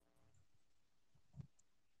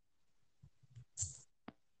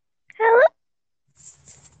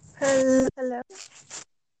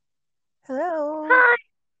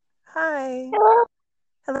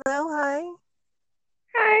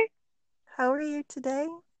are you today?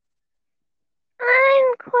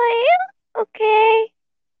 I'm quite okay.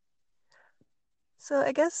 So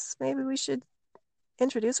I guess maybe we should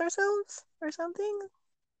introduce ourselves or something.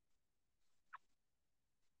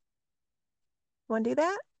 Want to do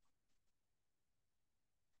that?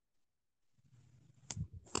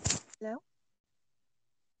 No?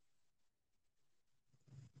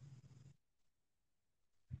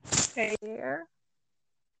 Hey there.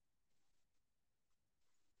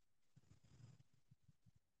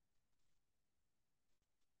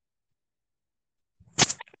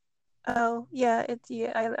 Oh, yeah,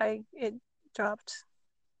 it dropped.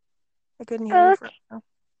 I couldn't hear you for Okay, a while,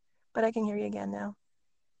 but I can hear you again now.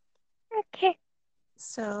 okay.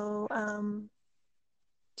 So,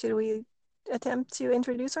 should we attempt to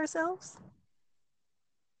introduce ourselves?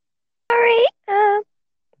 All right.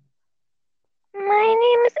 My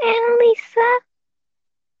name is Annalisa.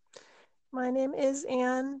 My name is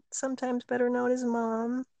Anne, sometimes better known as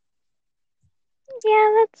Mom,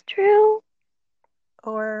 Yeah, that's true.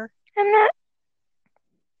 or I'm not.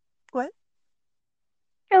 what?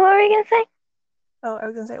 What were you gonna say? Oh, I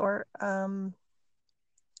was gonna say, or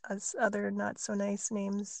us other not so nice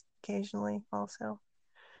names occasionally also.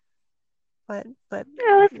 But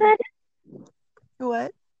Oh, is that?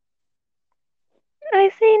 what? I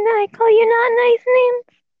say no. I call you not nice names.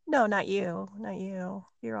 No, not you. Not you.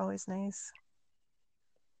 You're always nice.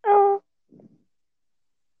 Oh,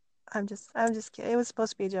 I'm just kidding. It was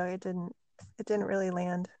supposed to be a joke. It didn't really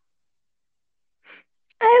land.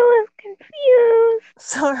 I was confused.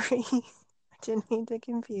 Sorry. I didn't mean to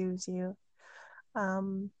confuse you.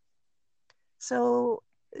 Um, so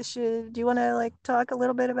do you want to like talk a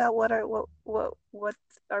little bit about what our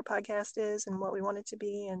podcast is and what we want it to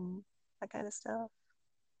be and that kind of stuff?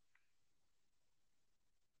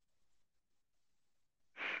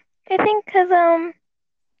 I think 'cause.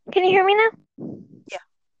 Can you hear me now? Yeah.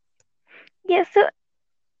 Yeah. So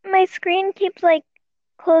my screen keeps like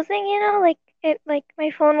closing. Like like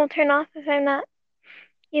my phone will turn off if I'm not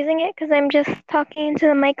using it because I'm just talking into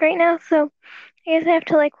the mic right now. So I guess I have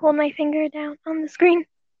to like hold my finger down on the screen.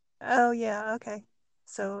 Oh yeah, okay.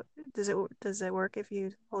 So does it work if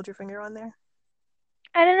you hold your finger on there?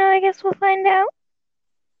 I don't know. I guess we'll find out.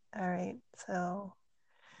 All right. So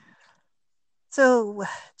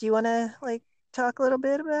do you want to like talk a little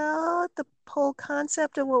bit about the whole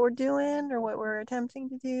concept of what we're doing or what we're attempting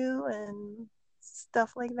to do and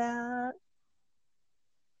stuff like that?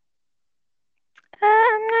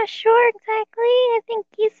 I'm not sure exactly. I think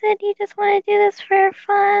you said you just want to do this for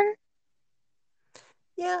fun.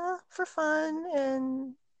 Yeah, for fun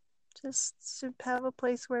and just to have a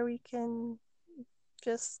place where we can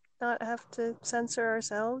just not have to censor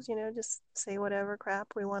ourselves, just say whatever crap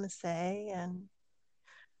we want to say and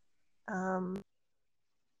um,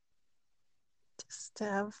 just to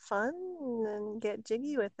have fun and get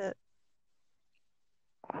jiggy with it.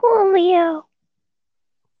 Coolio.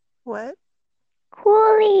 What?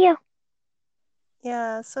 Coolio.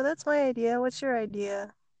 Yeah, so that's my idea. What's your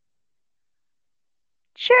idea?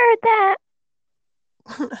 Sure that.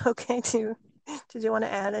 Okay, did you want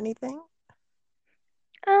to add anything?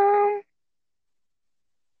 Um,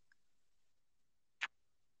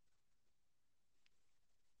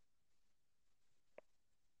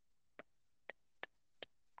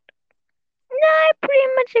 no, I pretty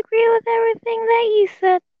much agree with everything that you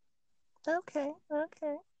said. Okay,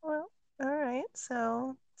 okay. Well, all right.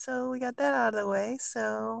 So we got that out of the way.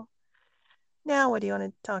 So now what do you want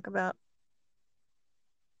to talk about?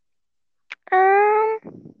 Um,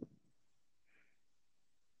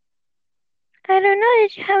 I don't know.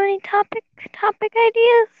 Did you have any topic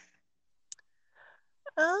ideas?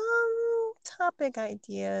 Topic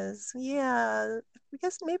ideas. Yeah, I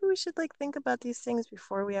guess maybe we should like think about these things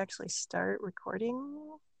before we actually start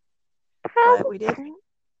recording, but we Probably. didn't.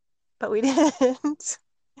 But we didn't.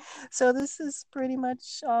 So this is pretty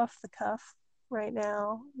much off the cuff right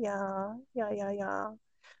now. Yeah, yeah, yeah, yeah.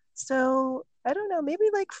 So I don't know, maybe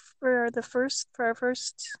like for our first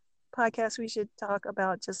podcast, we should talk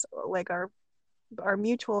about just like our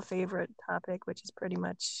mutual favorite topic, which is pretty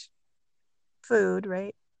much food,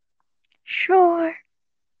 right? Sure.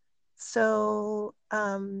 So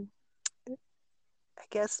I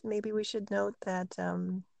guess maybe we should note that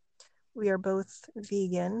we are both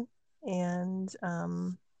vegan and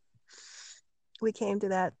we came to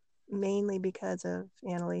that mainly because of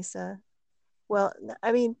Annalisa. Well,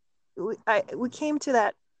 I mean, we came to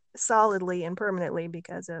that solidly and permanently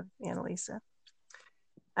because of Annalisa,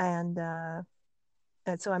 and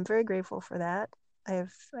so I'm very grateful for that. I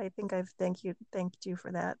think I've thanked you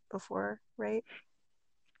for that before, right?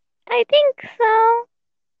 I think so.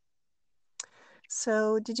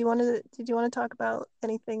 So did you want to talk about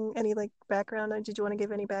anything, any like background? Did you want to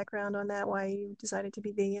give any background on that, why you decided to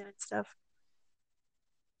be vegan and stuff?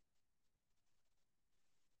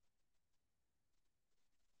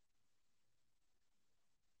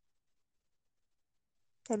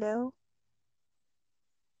 Hello?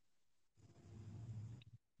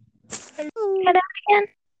 Cut Hello? out again?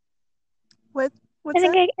 What I what's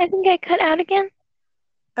think that? I cut out again.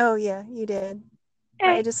 Oh yeah, you did. All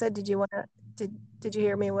I right. just said, did you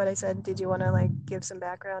hear me what I said? Did you want to like give some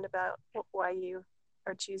background about why you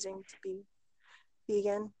are choosing to be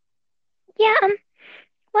vegan? Yeah.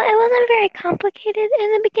 Well, it wasn't very complicated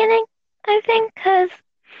in the beginning. I think because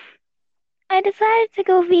I decided to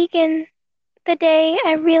go vegan the day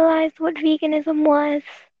I realized what veganism was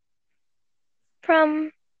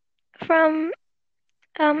from from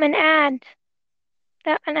an ad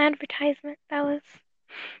that an advertisement that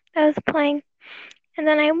was playing, and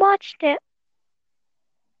then I watched it,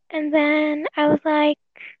 and then I was like,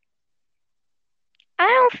 I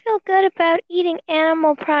don't feel good about eating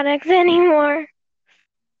animal products anymore.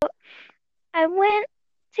 I went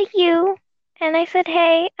to you and I said,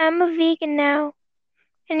 hey, I'm a vegan now.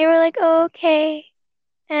 And you were like, oh, okay.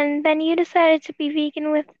 And then you decided to be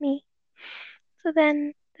vegan with me. So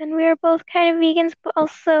then we were both kind of vegans, but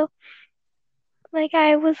also like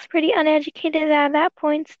I was pretty uneducated at that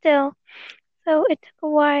point still. So it took a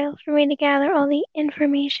while for me to gather all the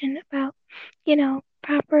information about,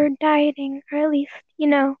 proper dieting, or at least,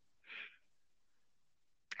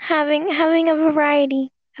 having a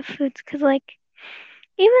variety of foods. Cause like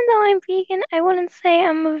even though I'm vegan, I wouldn't say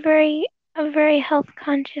I'm a very health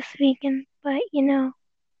conscious vegan, but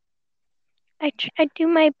I do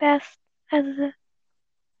my best as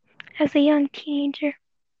a young teenager.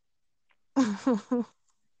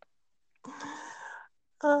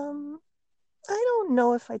 Um, I don't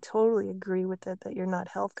know if I totally agree with it that you're not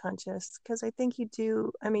health conscious because I think you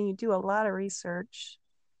do. I mean, you do a lot of research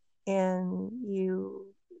and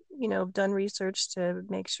have done research to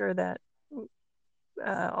make sure that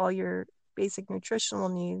all your basic nutritional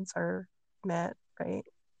needs are met, right?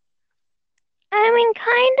 I mean,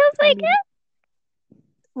 kind of, I I mean, guess.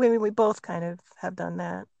 we both kind of have done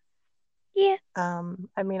that. Yeah,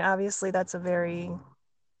 I mean, obviously, that's a very,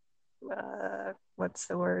 what's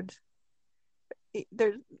the word?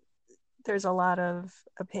 There, there's a lot of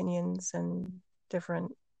opinions and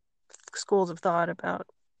different schools of thought about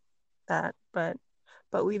that, but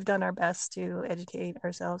we've done our best to educate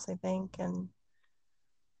ourselves, I think, and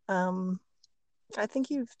um, I think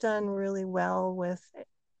you've done really well with,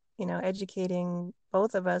 educating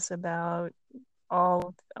both of us about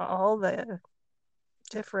all the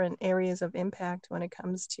different areas of impact when it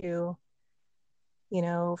comes to,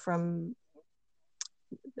 from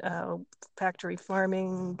uh, factory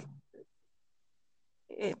farming,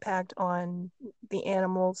 impact on the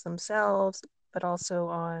animals themselves, but also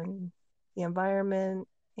on the environment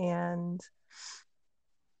and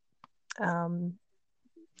um,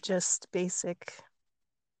 just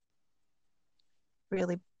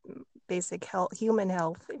really basic human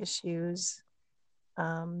health issues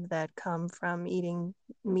that come from eating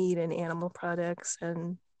meat and animal products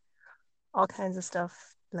and all kinds of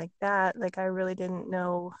stuff like that. Like I didn't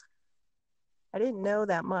know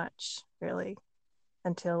that much really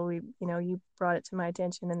until you brought it to my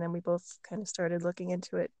attention and then we both kind of started looking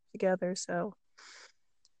into it together. So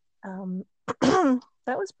um,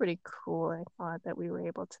 that was pretty cool. I thought that we were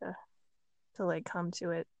able to like come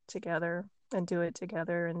to it together and do it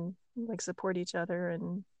together and like support each other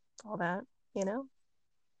and all that, you know?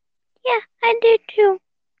 yeah, I do too.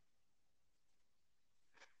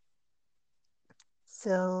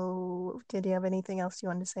 So, did you have anything else you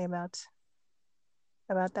wanted to say about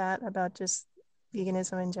that, about just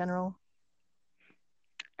veganism in general?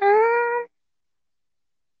 Um,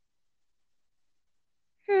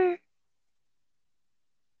 hmm,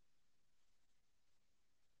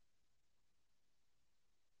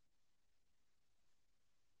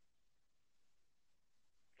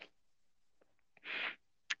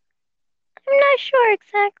 I'm not sure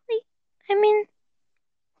exactly. I mean,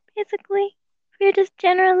 basically, if you're just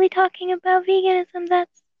generally talking about veganism,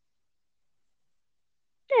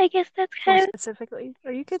 I guess that's Or kind of, specifically,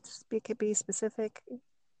 or you could be specific.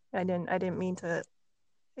 I didn't mean to,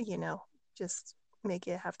 you know, just make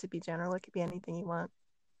it have to be general. It could be anything you want.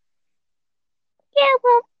 yeah,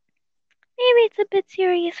 well, maybe it's a bit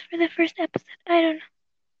serious for the first episode. I don't know.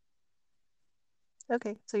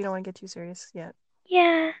 Okay, so you don't want to get too serious yet.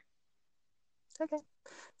 Yeah. Okay.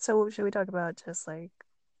 So should we talk about just like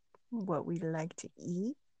what we like to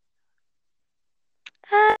eat?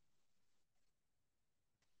 Uh,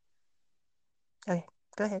 Okay,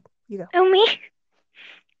 go ahead. You go. Oh, me?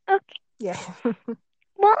 Okay. Yeah.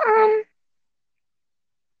 Well,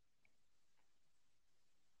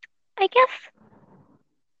 I guess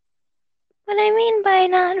what I mean by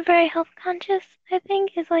not very health conscious, I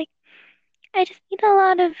think, is like I just eat a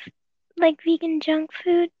lot of like vegan junk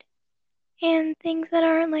food and things that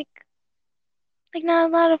aren't like not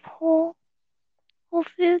a lot of whole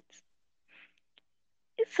foods.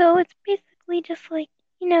 So it's basically just like,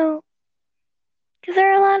 you know, because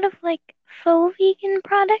there are a lot of like faux vegan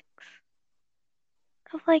products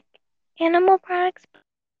of like animal products,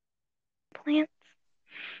 plants.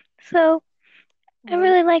 So I Right.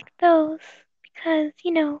 really like those because,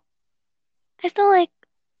 I still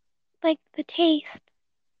like the taste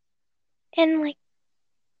and like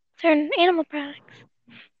certain animal products,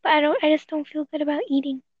 but I just don't feel good about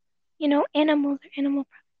eating, animals or animal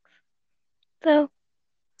products. So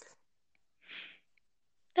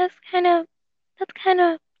that's kind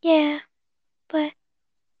of yeah, but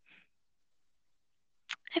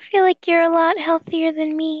I feel like you're a lot healthier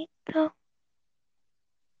than me, so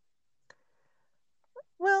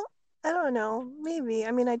Well, I don't know. Maybe.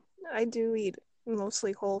 I mean, I do eat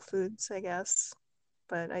mostly whole foods, I guess,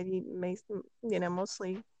 but I eat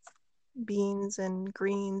mostly beans and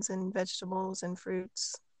greens and vegetables and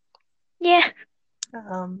fruits. yeah.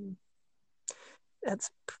 Um, that's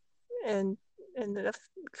and and a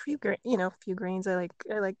few a few grains. I like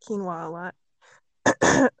quinoa a lot.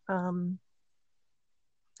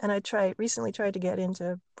 And recently tried to get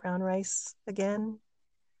into brown rice again,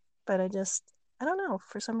 but I don't know,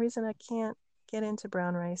 for some reason I can't get into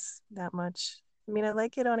brown rice that much. I mean, I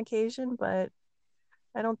like it on occasion, but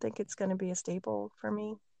I don't think it's going to be a staple for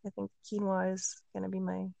me. I think quinoa is going to be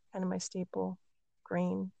my kind of my staple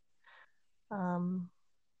grain. Um,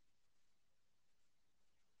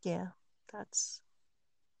 yeah, that's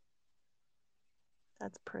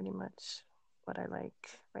that's pretty much what I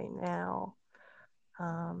like right now.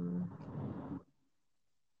 Um,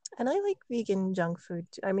 and I like vegan junk food.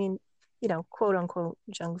 I mean, quote unquote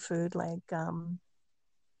junk food,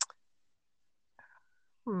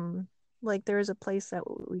 hmm, like there is a place that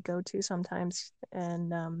we go to sometimes,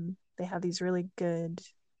 and they have these really good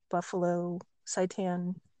buffalo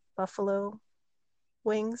seitan buffalo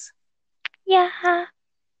wings. Yeah,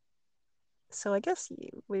 So I guess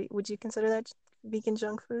would you consider that vegan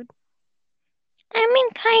junk food? I mean,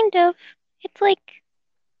 kind of. It's like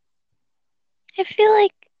I feel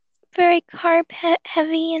like very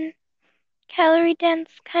heavy and calorie dense,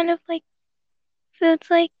 kind of like foods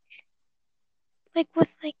like with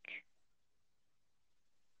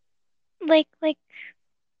like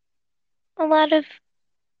a lot of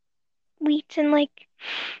wheat and like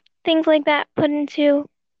things like that put into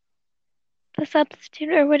the substitute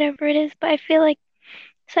or whatever it is. But I feel like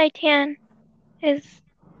seitan is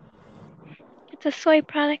it's a soy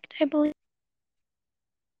product, I believe.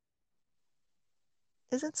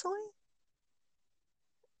 Is it soy?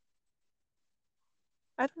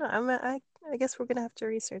 I don't know. I guess we're gonna have to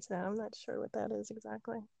research that. I'm not sure what that is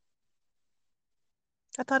exactly.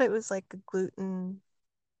 I thought it was like a gluten,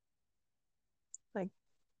 like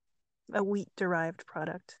a wheat derived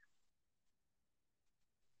product.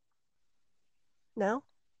 No,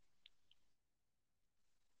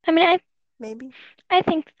 I mean, maybe. I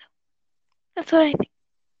think so. That's what I think.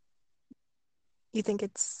 You think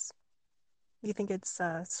it's you think it's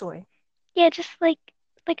soy? Yeah, just like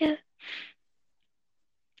a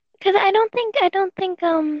because I don't think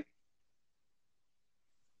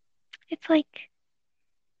it's like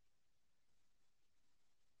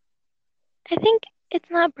I think it's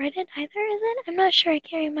not breaded either, is it? I'm not sure. I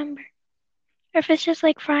can't remember. Or if it's just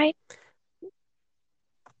like fried.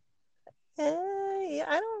 Yeah,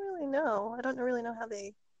 I don't really know. I don't really know how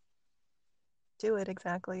they do it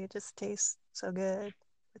exactly. It just tastes so good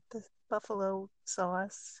with the buffalo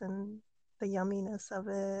sauce and the yumminess of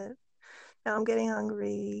it. Now I'm getting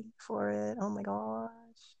hungry for it. Oh my gosh.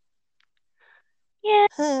 Yeah,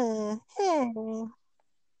 Hey.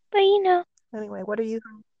 but Anyway, what are you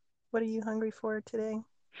hungry for today?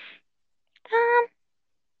 um,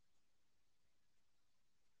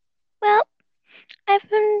 well, I've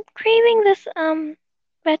been craving this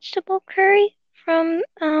vegetable curry from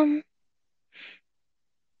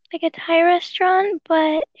like a Thai restaurant,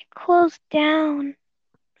 but it closed down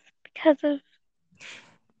because of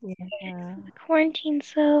Yeah. the quarantine,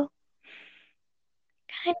 so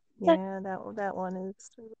kind of sucks. Yeah, that one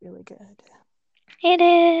is really good. It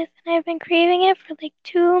is, and I've been craving it for like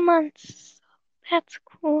 2 months. So that's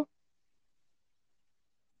cool.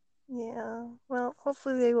 Yeah. Well,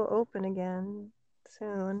 hopefully they will open again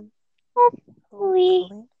soon. Hopefully,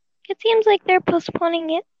 Hopefully. It seems like they're postponing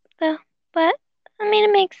it though, but I mean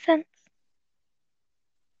it makes sense.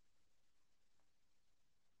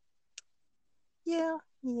 Yeah,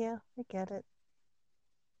 yeah, I get it.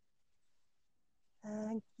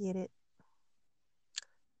 I get it.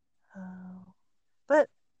 Oh. But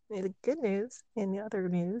the good news, in the other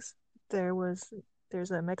news, there was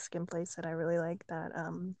there's a Mexican place that I really like that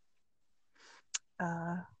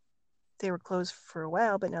uh they were closed for a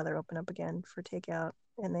while, but now they're open up again for takeout,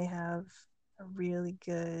 and they have a really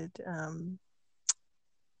good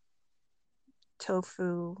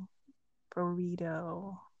tofu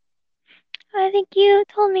burrito. I think you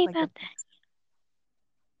told me Like the about that.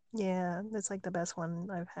 Yeah, it's like the best one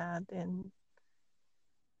I've had in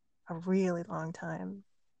a really long time.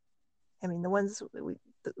 I mean, the ones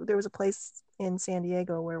there was a place in San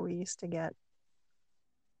Diego where we used to get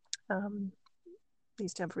we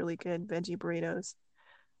used to have really good veggie burritos.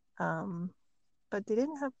 Um, but they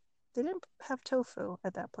didn't have tofu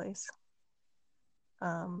at that place.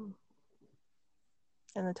 Um,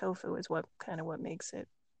 and the tofu is what kind of what makes it,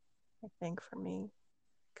 I think, for me,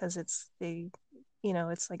 because it's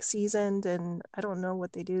like seasoned, and I don't know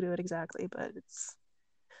what they do to it exactly, but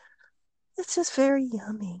it's just very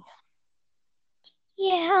yummy.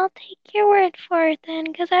 Yeah, I'll take your word for it then,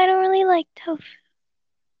 because I don't really like tofu.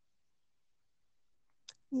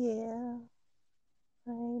 Yeah,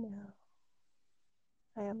 I know.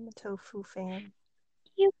 I am a tofu fan.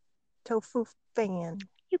 You Tofu fan.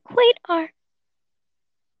 you quite are.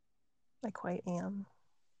 I quite am.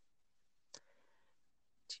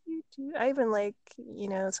 I even like,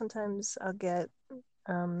 sometimes I'll get,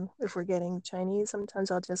 if we're getting Chinese,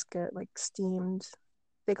 sometimes I'll just get like steamed,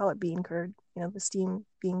 they call it bean curd, the steamed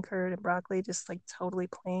bean curd and broccoli, just like totally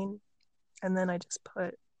plain. And then I just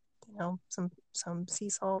put, some sea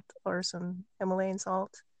salt or some Himalayan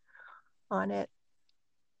salt on it.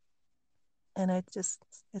 And it's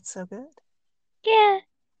so good. Yeah,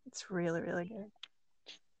 It's really, really good.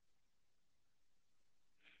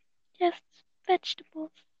 just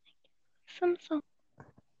vegetables, some salt.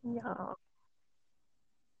 Yeah.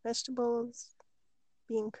 Vegetables,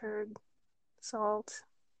 bean curd, salt.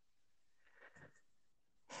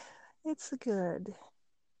 It's good.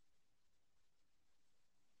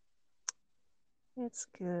 It's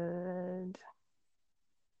good.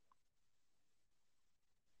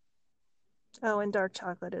 Oh, and dark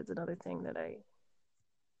chocolate is another thing that I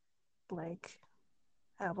like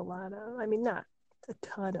have a lot of. I mean, not a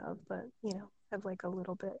ton of, but have like a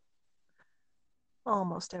little bit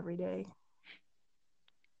almost every day.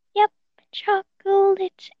 Yep,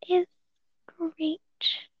 chocolate is great.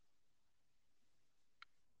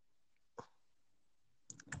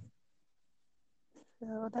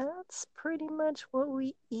 So that's pretty much what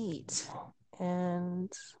we eat.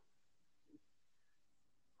 And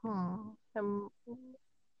hmm, um,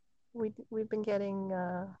 we've been getting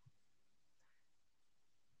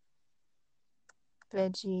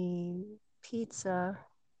veggie pizza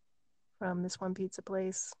from this one pizza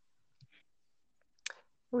place.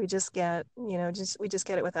 We just get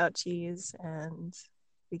it without cheese, and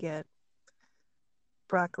we get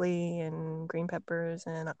broccoli and green peppers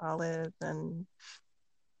and olive and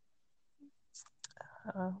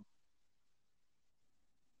uh,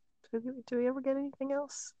 do we ever get anything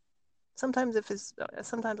else? Sometimes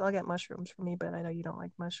I'll get mushrooms for me, but I know you don't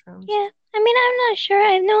like mushrooms. Yeah, I mean, I'm not sure.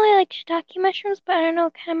 I know I like shiitake mushrooms, but I don't know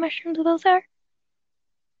what kind of mushrooms those are.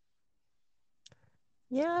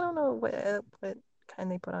 Yeah, I don't know what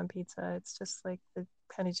kind they put on pizza. It's just like the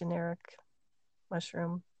kind of generic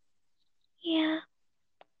mushroom, Yeah,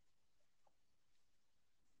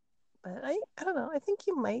 but I don't know. I think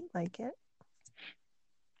you might like it.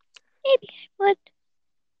 maybe I would.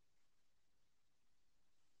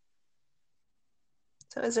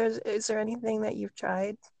 So is there anything that you've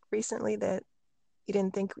tried recently that you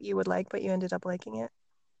didn't think you would like, but you ended up liking it?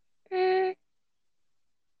 Mm,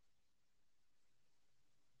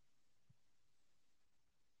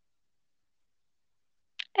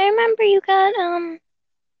 I remember you got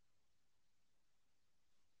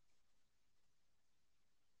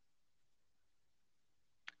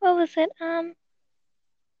what was it?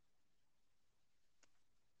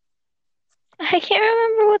 I can't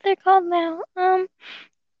remember what they're called now.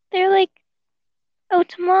 They're like oh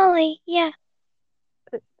tamale. Yeah,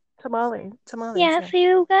 Uh, Tamales, yeah. yeah. So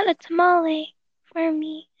you got a tamale for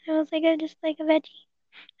me. It was like just like a veggie,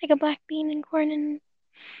 like a black bean and corn and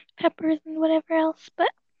peppers and whatever else. But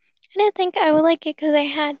I didn't think I would like it because I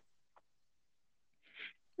had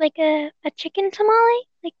like a chicken tamale,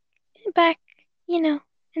 like back, you know,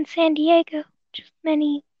 in San Diego, just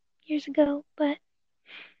many years ago. But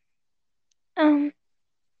um,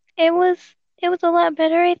 it was a lot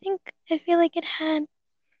better, I think. I feel like it had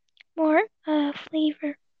more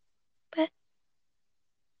flavor. But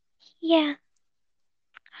yeah,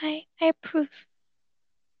 I approve.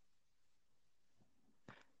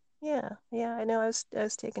 Yeah, yeah, I know. I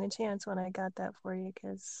was taking a chance when I got that for you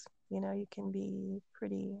because you can be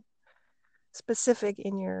pretty specific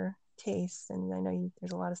in your tastes, and I know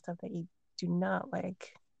there's a lot of stuff that you do not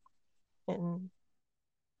like, and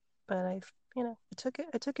but I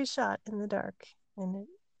took a shot in the dark, and it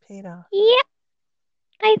paid off. Yeah,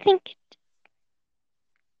 I think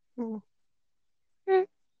Mm, mm,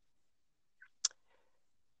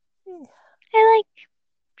 yeah. I like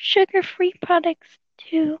sugar-free products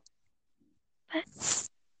too. But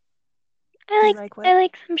I You like like what? I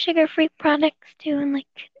like some sugar-free products too, and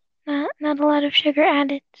like not a lot of sugar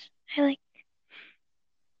added. I like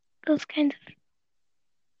those kinds of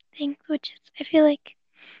things, which is I feel like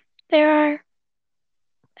there are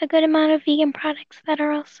a good amount of vegan products that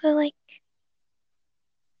are also like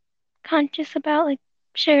conscious about like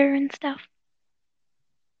sugar and stuff.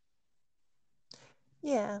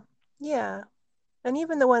 Yeah, yeah, and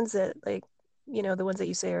even the ones that the ones that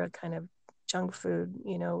you say are kind of junk food,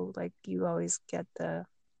 like you always get the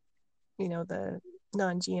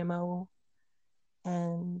non-GMO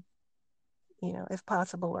and if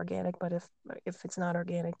possible organic, but if it's not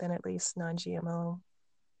organic, then at least non-GMO.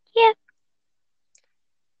 Yeah,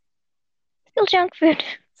 still junk food.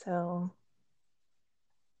 So,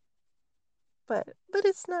 but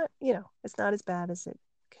it's not as bad as it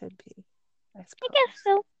could be, I I guess suppose.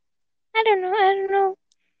 so. I don't know. I don't know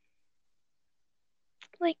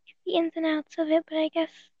like the ins and outs of it, but I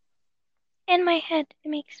guess in my head it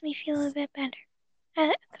makes me feel a bit better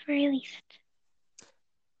at the very least.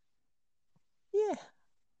 Yeah,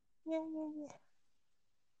 yeah, yeah, yeah.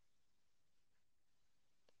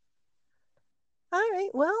 All right.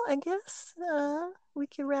 Well, I guess we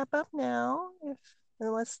can wrap up now, if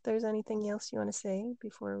unless there's anything else you want to say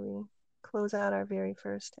before we close out our very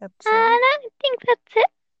first episode. And I think that's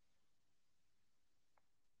it.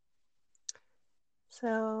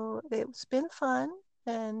 So it's been fun,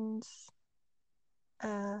 and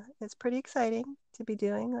it's pretty exciting to be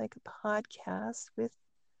doing like a podcast with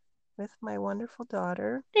my wonderful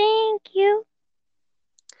daughter. Thank you.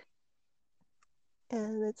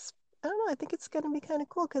 And I don't know, I think it's going to be kind of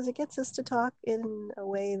cool because it gets us to talk in a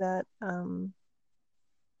way that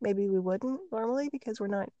maybe we wouldn't normally, because we're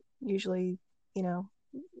not usually, you know,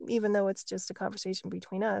 even though it's just a conversation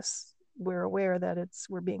between us, we're aware that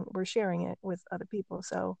we're sharing it with other people.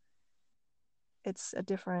 So it's a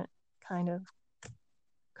different kind of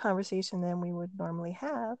conversation than we would normally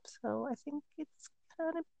have. So I think it's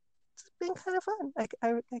been kind of fun. I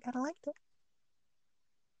kind of liked it.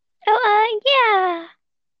 Oh, yeah.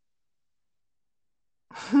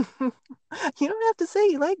 You don't have to say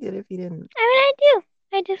you liked it if you didn't. I mean, I do.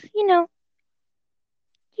 I just, You did?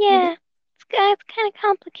 yeah. It's kind of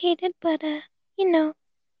complicated, but, you know,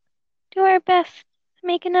 do our best to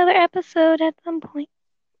make another episode at some point.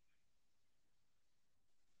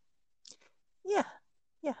 Yeah.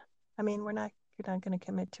 Yeah. I mean, you're not going to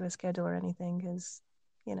commit to a schedule or anything because,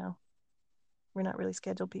 you know, we're not really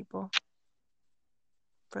scheduled people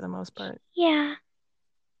for the most part. Yeah.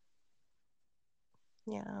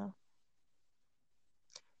 Yeah.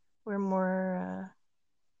 We're more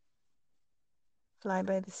fly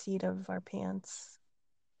by the seat of our pants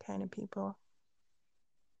kind of people.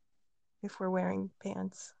 If we're wearing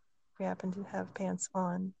pants, if we happen to have pants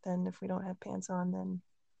on, then if we don't have pants on,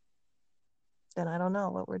 then I don't know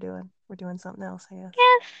what we're doing. We're doing something else, I guess.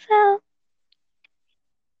 Guess so.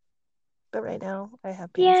 But right now, I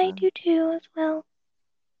have Yeah, pants I on. do too, as well.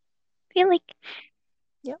 Feel like,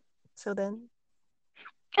 Yep. So then,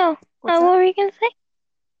 oh, what's what that? were you gonna say?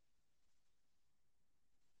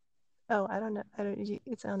 Oh, I don't know. I don't.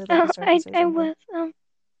 It sounded like you Oh, started to say I something. was,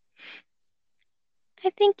 I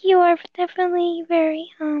think you are definitely very,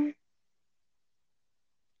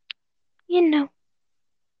 you know,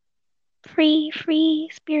 free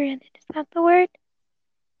spirited. Is that the word?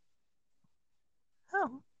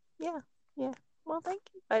 Oh, yeah, yeah. Well, thank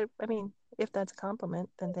you. I mean, if that's a compliment,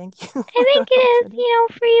 then thank you. I I think don't it know what is, that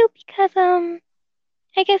is. for you because,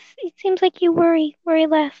 I guess it seems like you worry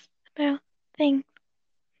less about things.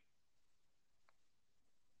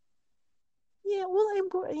 Yeah. Well,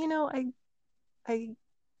 I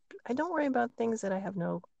I don't worry about things that I have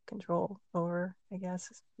no control over, I guess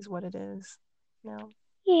is what it is. You know,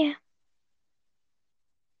 Yeah,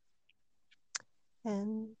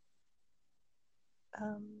 and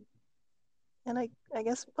um and I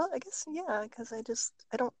guess well, I guess yeah, because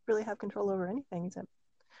I don't really have control over anything except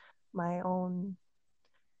my own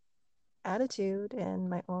attitude and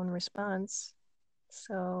my own response.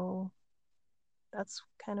 So that's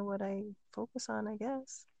kind of what I focus on, I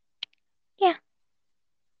guess. Yeah.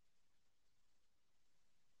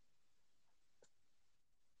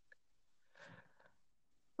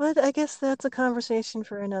 But I guess that's a conversation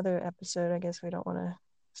for another episode. I guess we don't want to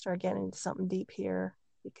start getting into something deep here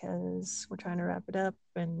because we're trying to wrap it up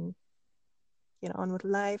and get on with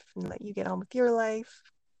life and let you get on with your life.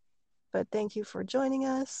 But thank you for joining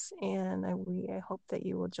us, and I hope that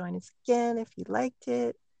you will join us again if you liked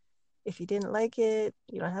it. If you didn't like it,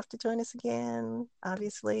 you don't have to join us again.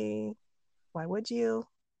 Obviously, why would you?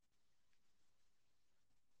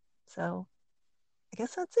 So I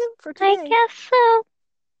guess that's it for I today. guess so.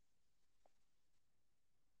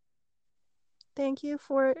 Thank you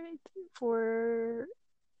for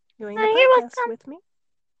doing the Oh, you're podcast welcome. with me,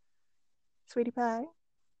 sweetie pie.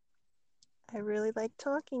 I really like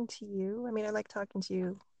talking to you. I mean, I like talking to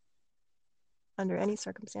you under any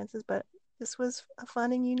circumstances, but this was a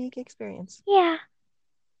fun and unique experience. Yeah.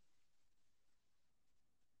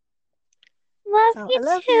 Love So you I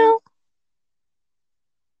love you. too.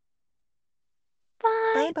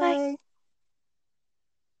 Bye. Bye Bye. bye.